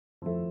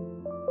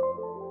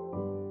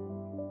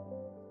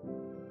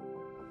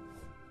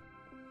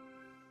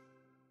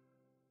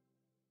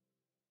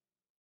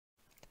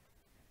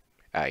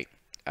Alright,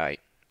 alright.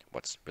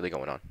 What's really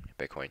going on?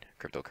 Bitcoin,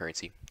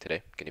 cryptocurrency.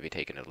 Today, going to be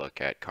taking a look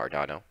at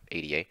Cardano,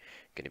 ADA.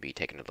 Going to be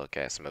taking a look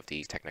at some of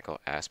the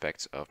technical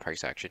aspects of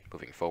price action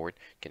moving forward.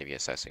 Going to be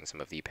assessing some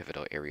of the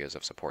pivotal areas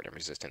of support and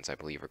resistance I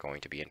believe we're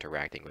going to be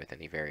interacting with in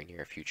the very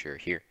near future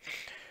here.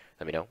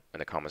 Let me know in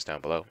the comments down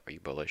below. Are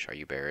you bullish? Are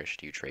you bearish?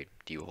 Do you trade?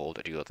 Do you hold?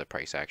 Or do you let the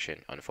price action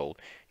unfold?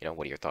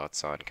 What are your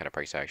thoughts on kind of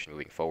price action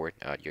moving forward?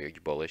 Are you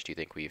bullish? Do you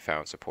think we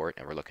found support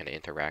and we're looking to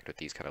interact with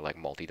these kind of like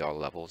multi-dollar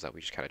levels that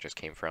we just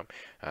came from?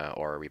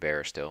 Or are we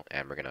bearish still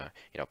and we're gonna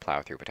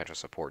plow through potential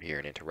support here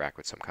and interact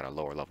with some kind of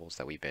lower levels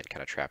that we've been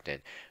kind of trapped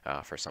in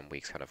for some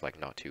weeks, kind of like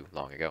not too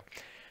long ago?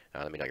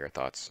 Let me know your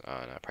thoughts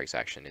on price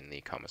action in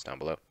the comments down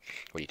below.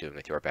 What are you doing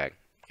with your bag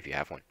if you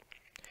have one?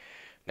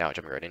 Now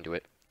jumping right into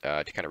it.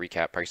 To kind of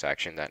recap price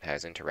action that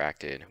has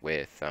interacted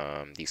with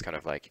these kind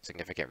of like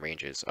significant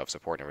ranges of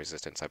support and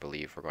resistance, I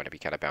believe we're going to be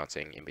kind of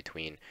bouncing in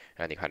between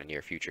the kind of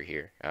near future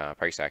here.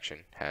 Price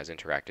action has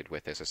interacted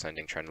with this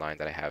ascending trend line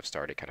that I have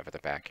started kind of at the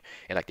back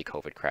in like the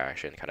COVID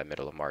crash in kind of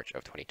middle of March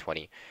of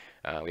 2020.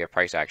 We have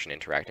price action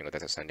interacting with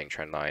this ascending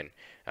trend line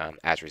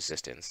as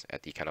resistance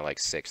at the kind of like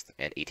 6th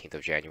and 18th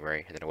of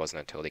January, and then it wasn't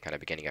until the kind of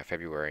beginning of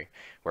February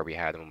where we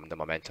had the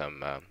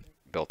momentum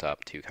built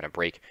up to kind of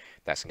break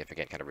that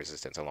significant kind of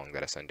resistance along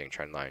that ascending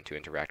trend line to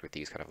interact with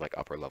these kind of like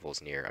upper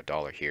levels near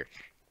 $1 here.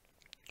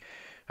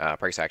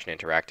 Price action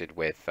interacted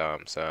with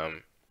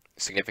some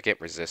significant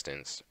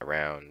resistance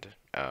around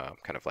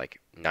kind of like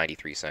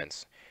 93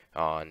 cents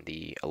on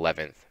the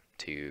 11th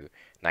to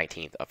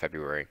 19th of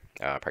February.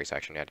 Price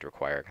action had to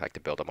require like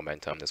to build a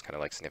momentum. This kind of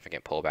like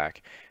significant pullback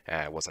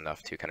was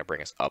enough to kind of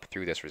bring us up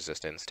through this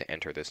resistance to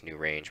enter this new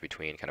range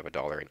between kind of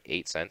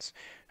 $1.08.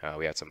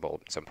 We had some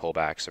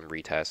pullbacks, some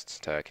retests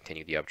to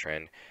continue the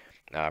uptrend.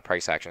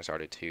 Price action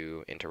started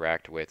to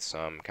interact with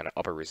some kind of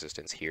upper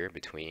resistance here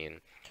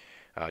between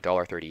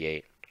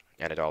 $1.38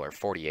 and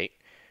 $1.48.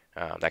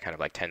 That kind of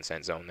like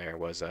 10-cent zone there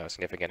was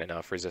significant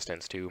enough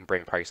resistance to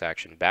bring price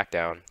action back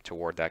down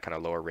toward that kind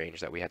of lower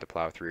range that we had to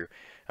plow through,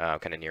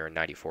 kind of near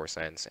 94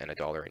 cents and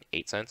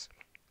 $1.08.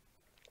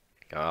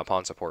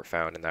 Upon support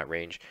found in that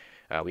range,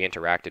 we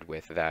interacted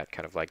with that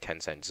kind of like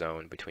 10-cent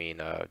zone between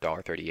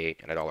 $1.38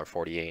 and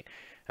 $1.48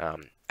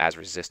 as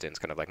resistance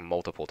kind of like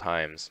multiple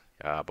times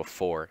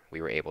before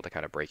we were able to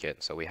kind of break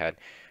it. So we had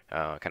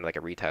kind of like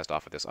a retest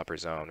off of this upper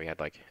zone. We had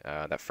like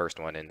that first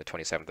one in the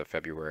 27th of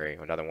February,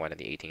 another one in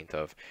the 18th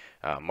of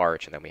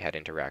March, and then we had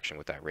interaction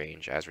with that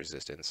range as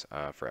resistance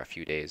for a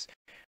few days,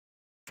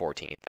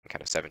 14th and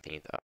kind of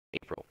 17th of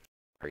April.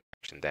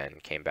 And then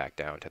came back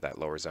down to that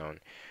lower zone,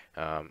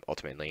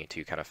 ultimately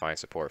to kind of find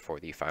support for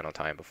the final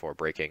time before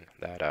breaking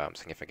that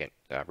significant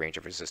range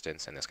of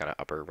resistance and this kind of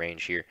upper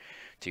range here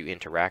to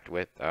interact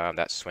with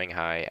that swing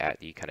high at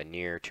the kind of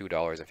near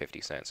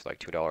 $2.50. So like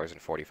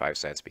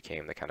 $2.45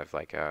 became the kind of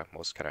like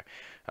most kind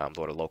of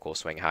local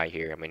swing high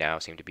here, and we now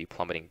seem to be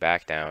plummeting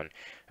back down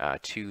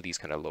to these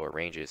kind of lower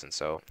ranges. And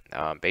so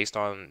based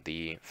on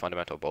the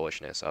fundamental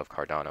bullishness of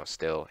Cardano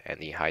still and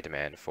the high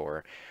demand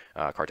for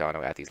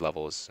Cardano at these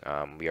levels,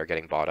 we are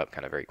getting bought up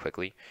kind of very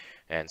quickly.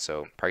 And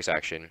so price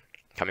action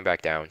coming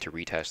back down to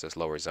retest this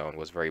lower zone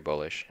was very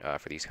bullish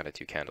for these kind of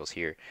two candles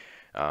here.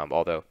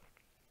 Although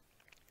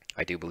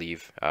I do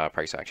believe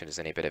price action is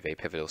in a bit of a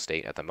pivotal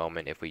state at the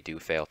moment. If we do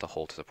fail to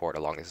hold support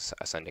along this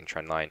ascending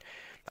trend line,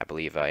 I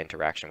believe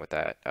interaction with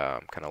that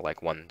kind of like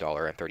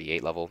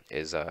 $1.38 level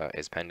is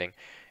pending,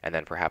 and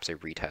then perhaps a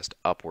retest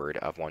upward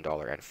of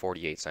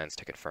 $1.48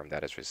 to confirm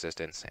that as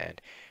resistance.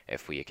 And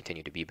if we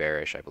continue to be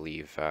bearish, I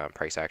believe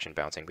price action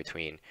bouncing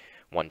between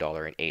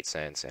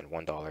 $1.08 and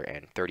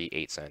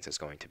 $1.38 is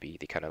going to be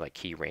the kind of like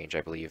key range.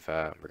 I believe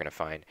we're going to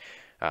find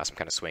some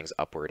kind of swings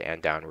upward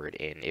and downward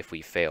in if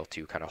we fail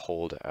to kind of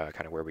hold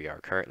kind of where we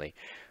are currently.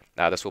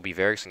 Now, this will be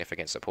very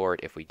significant support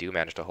if we do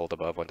manage to hold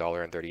above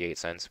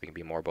 $1.38. We can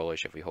be more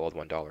bullish if we hold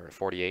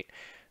 $1.48.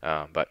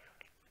 But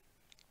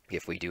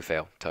if we do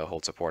fail to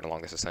hold support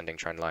along this ascending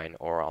trend line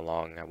or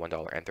along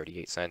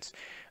 $1.38,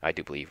 I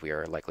do believe we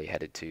are likely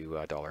headed to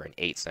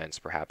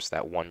 $1.08, perhaps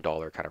that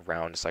 $1 kind of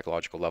round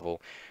psychological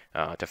level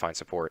to find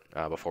support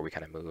before we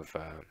kind of move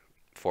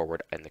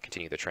forward and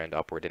continue the trend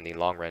upward in the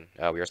long run.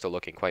 We are still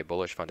looking quite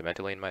bullish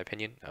fundamentally, in my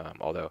opinion,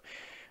 although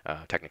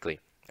technically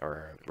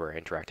we're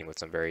interacting with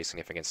some very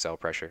significant sell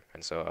pressure,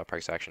 and so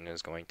price action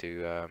is going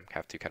to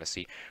have to kind of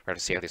see. We're going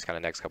to see how these kind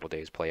of next couple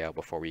days play out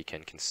before we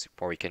can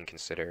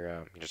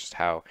consider just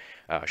how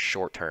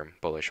short-term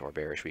bullish or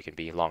bearish we can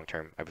be.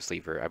 Long-term, I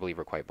believe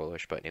we're quite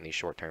bullish, but in the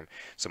short-term,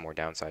 some more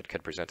downside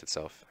could present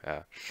itself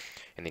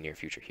in the near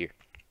future here.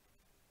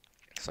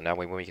 So now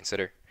when we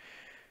consider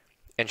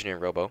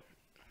EngineeringRobo,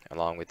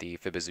 along with the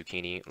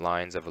Fibba-Zucchini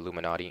lines of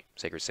Illuminati,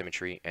 Sacred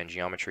Symmetry, and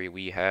Geometry,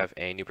 we have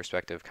a new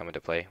perspective come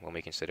into play when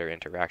we consider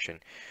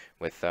interaction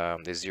with the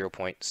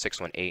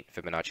 0.618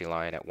 Fibonacci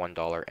line at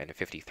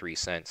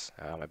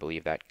 $1.53. I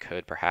believe that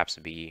could perhaps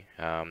be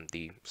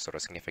the sort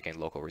of significant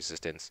local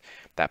resistance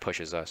that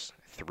pushes us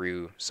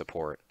through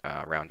support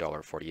around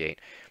 $1.48.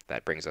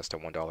 That brings us to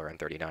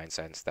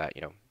 $1.39. That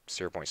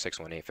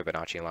 0.618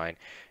 Fibonacci line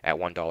at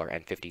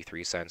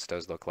 $1.53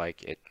 does look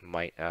like it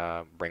might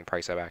bring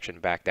price of action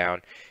back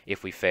down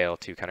if we fail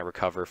to kind of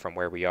recover from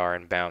where we are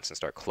and bounce and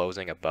start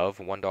closing above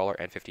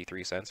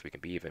 $1.53. We can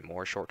be even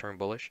more short-term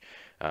bullish,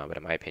 but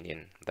in my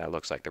opinion, that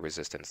looks like the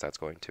resistance that's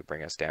going to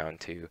bring us down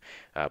to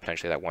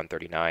potentially that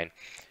 139.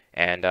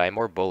 And a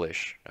more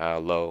bullish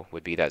low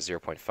would be that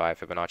 0.5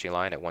 Fibonacci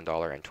line at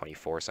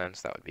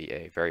 $1.24. That would be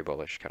a very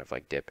bullish kind of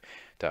like dip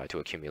to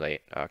accumulate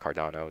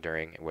Cardano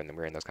during when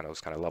we're in those kind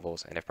of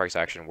levels. And if price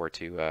action were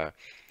to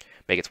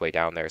make its way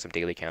down there, some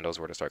daily candles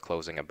were to start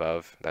closing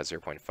above that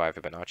 0.5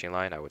 Fibonacci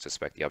line, I would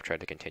suspect the uptrend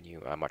to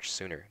continue much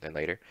sooner than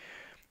later.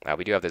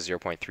 We do have the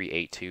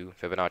 0.382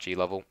 Fibonacci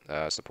level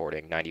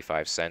supporting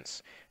 95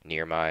 cents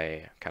near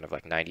my kind of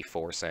like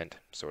 94 cent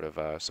sort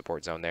of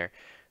support zone there.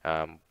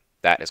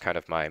 That is kind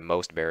of my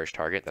most bearish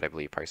target that I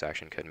believe price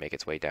action could make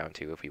its way down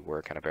to if we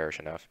were kind of bearish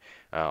enough.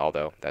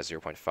 Although that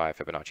 0.5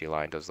 Fibonacci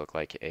line does look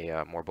like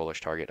a more bullish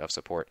target of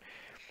support.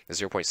 The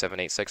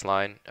 0.786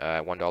 line,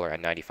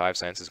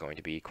 $1.95 is going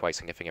to be quite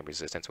significant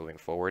resistance moving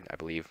forward. I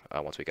believe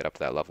once we get up to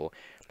that level,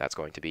 that's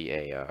going to be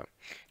a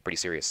pretty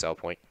serious sell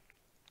point.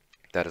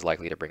 That is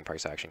likely to bring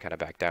price action kind of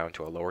back down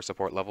to a lower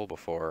support level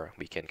before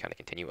we can kind of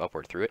continue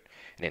upward through it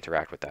and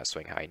interact with that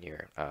swing high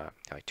near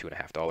like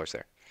 $2.50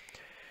 there.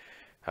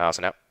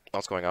 So now,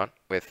 what's going on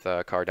with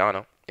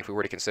Cardano? If we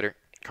were to consider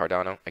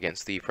Cardano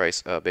against the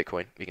price of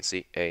Bitcoin, we can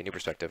see a new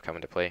perspective come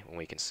into play when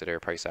we consider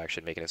price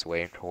action making its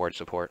way towards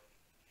support.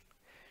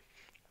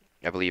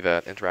 I believe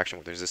interaction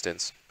with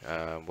resistance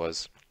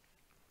was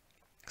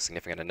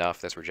significant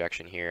enough. This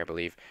rejection here, I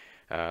believe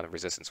the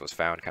resistance was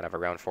found kind of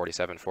around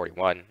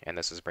 47.41, and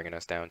this is bringing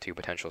us down to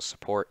potential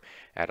support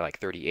at like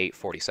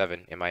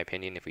 38.47. In my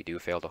opinion, if we do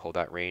fail to hold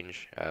that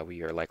range,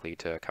 we are likely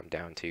to come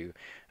down to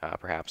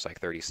perhaps like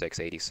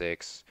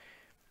 36.86.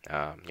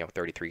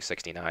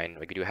 33.69.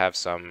 We do have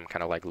some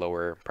kind of like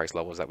lower price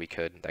levels that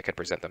could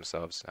present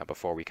themselves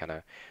before we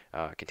kind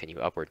of continue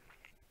upward.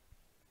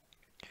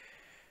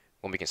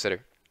 When we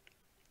consider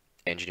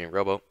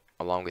EngineeringRobo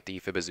along with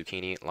the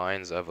Fibonacci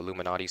lines of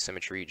Illuminati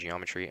symmetry,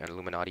 geometry, and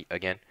Illuminati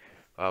again,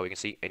 we can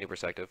see a new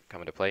perspective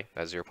come into play.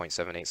 That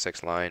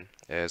 0.786 line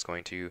is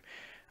going to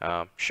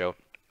show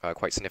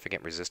quite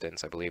significant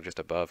resistance, I believe, just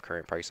above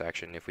current price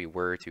action. If we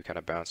were to kind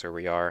of bounce where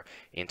we are,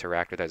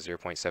 interact with that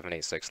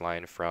 0.786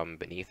 line from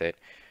beneath it,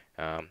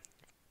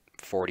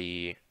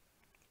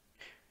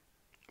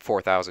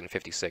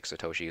 4,056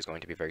 Satoshi is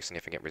going to be very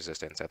significant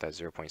resistance at that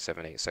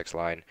 0.786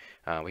 line.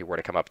 We were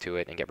to come up to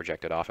it and get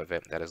rejected off of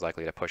it, that is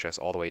likely to push us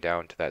all the way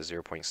down to that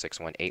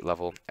 0.618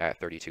 level at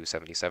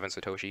 32.77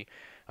 Satoshi.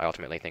 I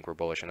ultimately think we're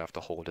bullish enough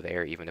to hold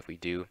there, even if we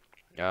do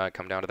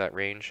come down to that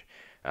range.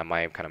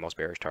 My kind of most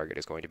bearish target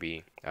is going to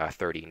be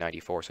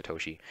 30.94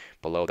 Satoshi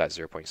below that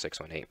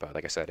 0.618. But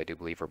like I said, I do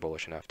believe we're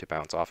bullish enough to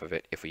bounce off of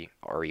it if we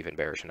are even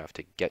bearish enough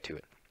to get to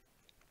it.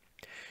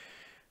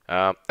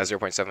 A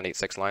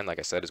 0.786 line, like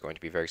I said, is going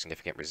to be very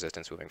significant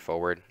resistance moving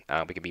forward.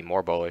 We can be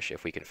more bullish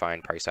if we can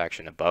find price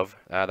action above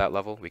that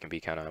level. We can be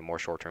kind of more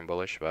short-term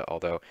bullish. But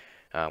although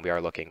we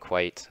are looking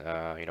quite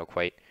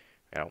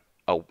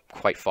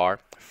far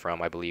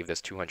from, I believe,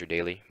 this 200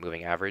 daily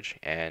moving average,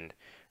 and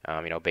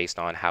based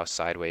on how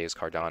sideways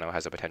Cardano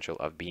has a potential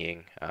of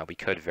being, we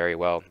could very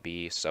well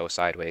be so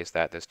sideways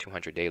that this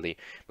 200 daily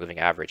moving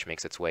average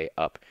makes its way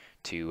up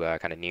to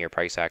kind of near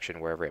price action,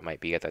 wherever it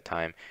might be at that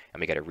time, and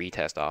we get a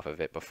retest off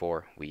of it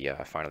before we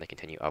finally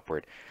continue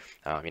upward.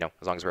 As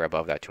long as we're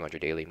above that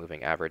 200 daily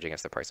moving average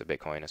against the price of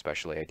Bitcoin,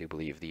 especially, I do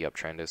believe the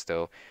uptrend is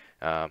still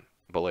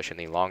bullish in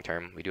the long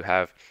term. We do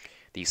have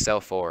the sell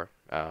for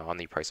on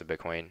the price of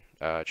Bitcoin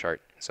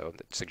chart, so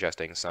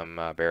suggesting some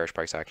bearish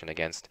price action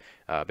against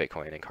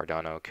Bitcoin, and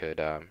Cardano could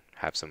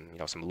have some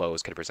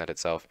lows could present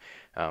itself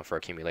for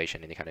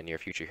accumulation in the kind of near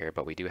future here.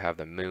 But we do have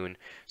the moon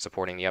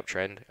supporting the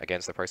uptrend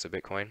against the price of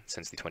Bitcoin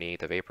since the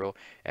 28th of April,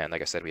 and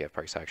like I said, we have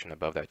price action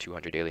above that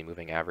 200 daily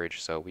moving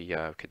average, so we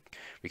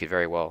could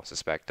very well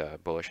suspect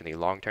bullish in the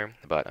long term.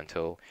 But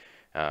until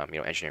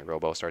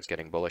EngineeringRobo starts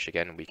getting bullish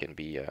again, we can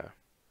be a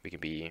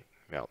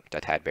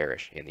tad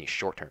bearish in the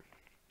short term.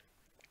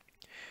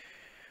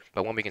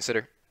 But when we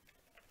consider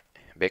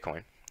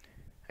Bitcoin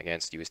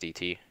against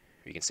USDT,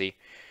 we can see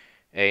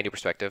a new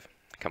perspective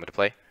come into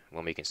play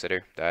when we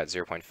consider that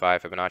 0.5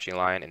 Fibonacci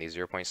line and the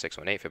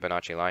 0.618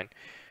 Fibonacci line.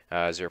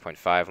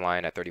 0.5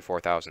 line at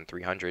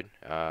 34,300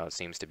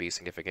 seems to be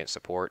significant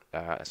support,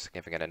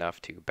 significant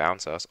enough to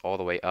bounce us all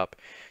the way up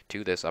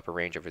to this upper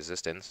range of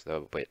resistance,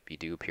 though but we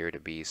do appear to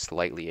be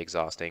slightly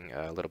exhausting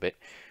a little bit.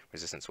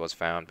 Resistance was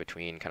found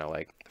between kind of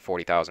like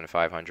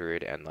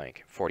 40,500 and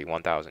like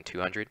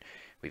 41,200.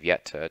 We've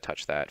yet to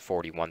touch that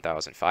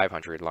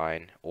 41,500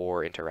 line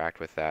or interact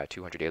with that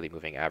 200 daily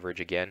moving average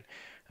again.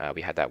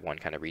 We had that one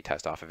kind of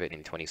retest off of it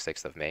in the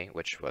 26th of May,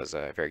 which was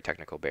a very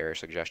technical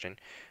bearish suggestion,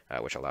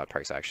 which allowed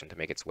price action to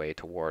make its way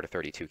toward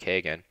 32K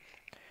again.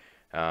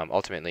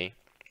 Ultimately,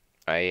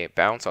 a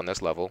bounce on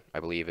this level, I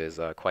believe, is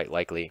quite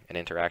likely. An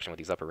interaction with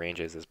these upper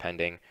ranges is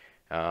pending.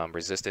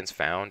 Resistance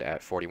found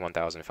at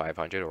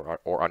 41,500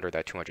 or under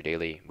that 200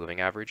 daily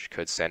moving average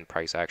could send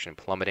price action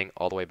plummeting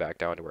all the way back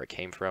down to where it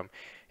came from.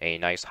 A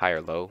nice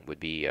higher low would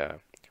be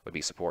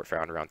support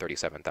found around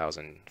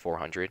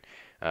 37,400,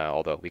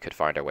 although we could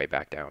find our way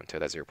back down to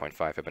that 0.5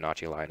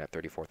 Fibonacci line at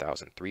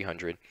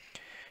 34,300.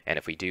 And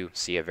if we do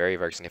see a very,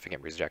 very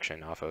significant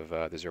rejection off of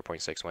the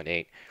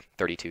 0.618,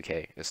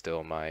 32K is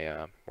still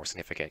my more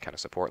significant kind of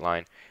support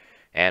line.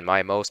 And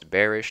my most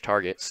bearish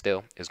target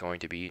still is going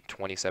to be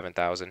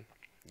 27,000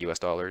 US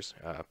dollars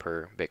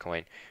per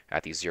Bitcoin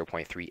at the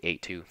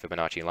 0.382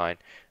 Fibonacci line.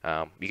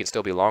 You can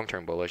still be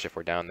long-term bullish if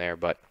we're down there,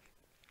 but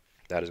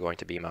that is going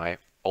to be my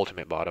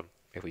ultimate bottom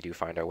if we do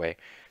find our way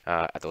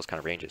at those kind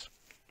of ranges.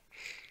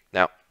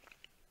 Now,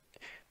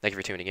 thank you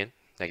for tuning in.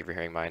 Thank you for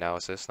hearing my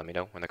analysis. Let me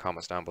know in the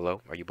comments down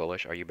below. Are you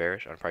bullish? Are you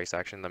bearish on price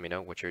action? Let me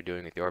know what you're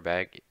doing with your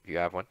bag if you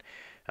have one.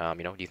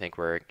 Do you think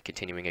we're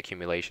continuing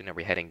accumulation? Are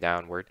we heading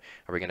downward?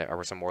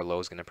 Are some more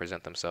lows gonna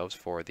present themselves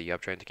for the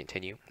uptrend to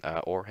continue?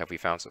 Or have we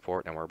found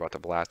support and we're about to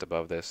blast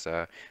above this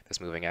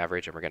this moving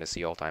average and we're gonna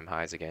see all-time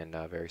highs again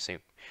very soon?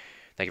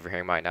 Thank you for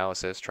hearing my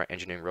analysis. Try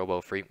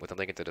EngineeringRobo free with a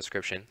link in the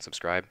description.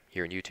 Subscribe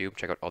here on YouTube.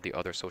 Check out all the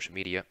other social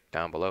media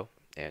down below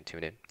and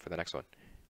tune in for the next one.